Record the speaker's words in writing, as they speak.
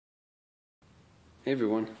Hey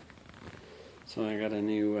everyone, so I got a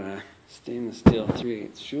new stainless steel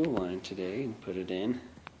 3/8 fuel line today and put it in.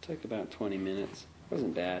 It took about 20 minutes,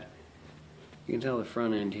 wasn't bad. You can tell the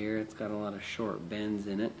front end here, it's got a lot of short bends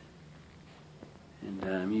in it. And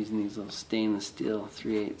I'm using these little stainless steel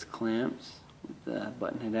 3/8 clamps with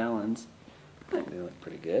button-head Allens. I think they look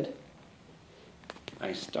pretty good.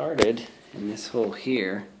 I started in this hole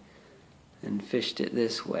here and fished it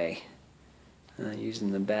this way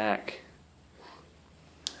using the back.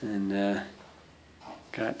 And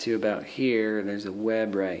got to about here. There's a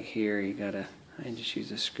web right here. I just use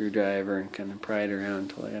a screwdriver and kind of pry it around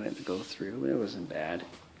until I got it to go through, but it wasn't bad.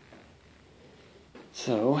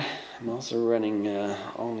 So I'm also running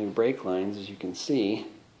all new brake lines, as you can see.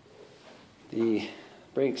 The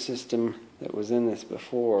brake system that was in this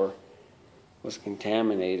before was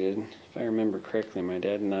contaminated. If I remember correctly, my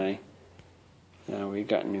dad and I we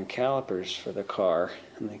got new calipers for the car,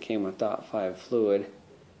 and they came with .5 fluid.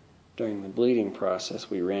 During the bleeding process,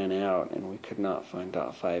 we ran out and we could not find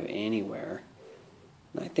 .5 anywhere.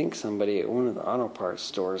 And I think somebody at one of the auto parts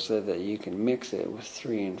stores said that you can mix it with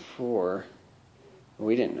 3 and 4.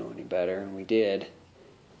 We didn't know any better, and we did.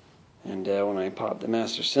 And when I popped the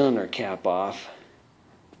master cylinder cap off,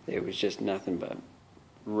 it was just nothing but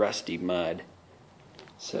rusty mud.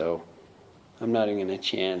 So I'm not even going to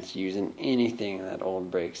chance using anything in that old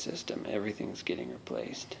brake system. Everything's getting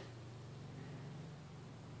replaced.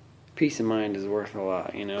 Peace of mind is worth a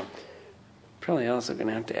lot, you know. Probably also going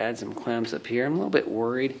to have to add some clamps up here. I'm a little bit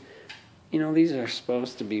worried. You know, these are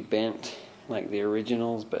supposed to be bent like the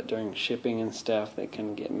originals, but during shipping and stuff, they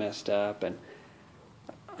can get messed up. And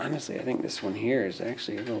honestly, I think this one here is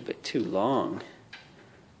actually a little bit too long.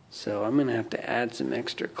 So I'm going to have to add some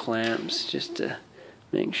extra clamps just to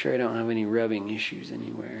make sure I don't have any rubbing issues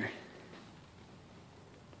anywhere.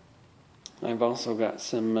 I've also got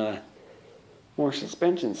some more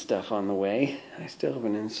suspension stuff on the way. I still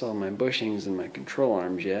haven't installed my bushings and my control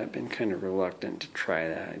arms yet. Been kind of reluctant to try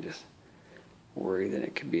that. I just worry that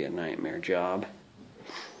it could be a nightmare job.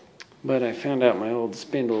 But I found out my old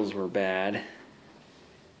spindles were bad.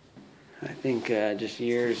 I think just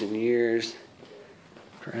years and years.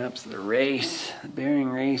 Perhaps the bearing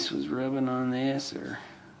race was rubbing on this, or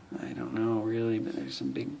I don't know really, but there's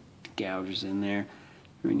some big gouges in there.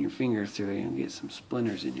 Run your finger through it, you'll get some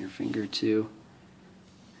splinters in your finger too.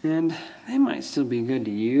 And they might still be good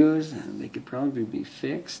to use, and they could probably be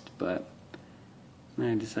fixed, but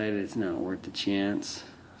I decided it's not worth the chance.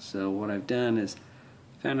 So what I've done is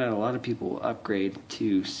found out a lot of people will upgrade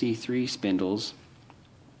to C3 spindles,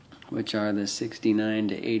 which are the 69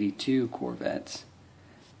 to 82 Corvettes.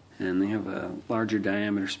 And they have a larger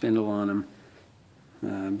diameter spindle on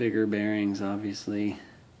them, bigger bearings obviously,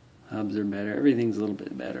 hubs are better, everything's a little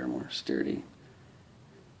bit better, more sturdy,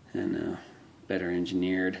 and better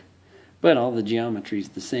engineered. But all the geometry is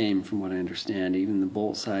the same from what I understand, even the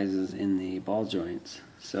bolt sizes in the ball joints.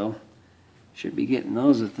 So, should be getting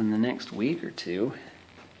those within the next week or two.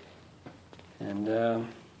 And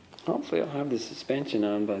hopefully I'll have the suspension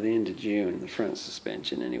on by the end of June, the front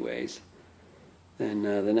suspension anyways. Then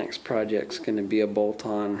the next project's going to be a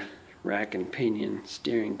bolt-on rack and pinion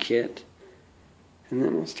steering kit. And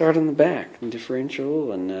then we'll start on the back, the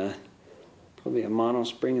differential, and probably a mono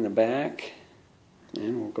spring in the back.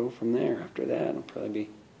 And we'll go from there. After that, I'll probably be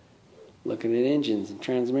looking at engines and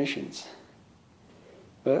transmissions.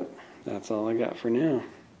 But that's all I got for now.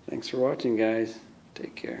 Thanks for watching, guys.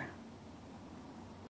 Take care.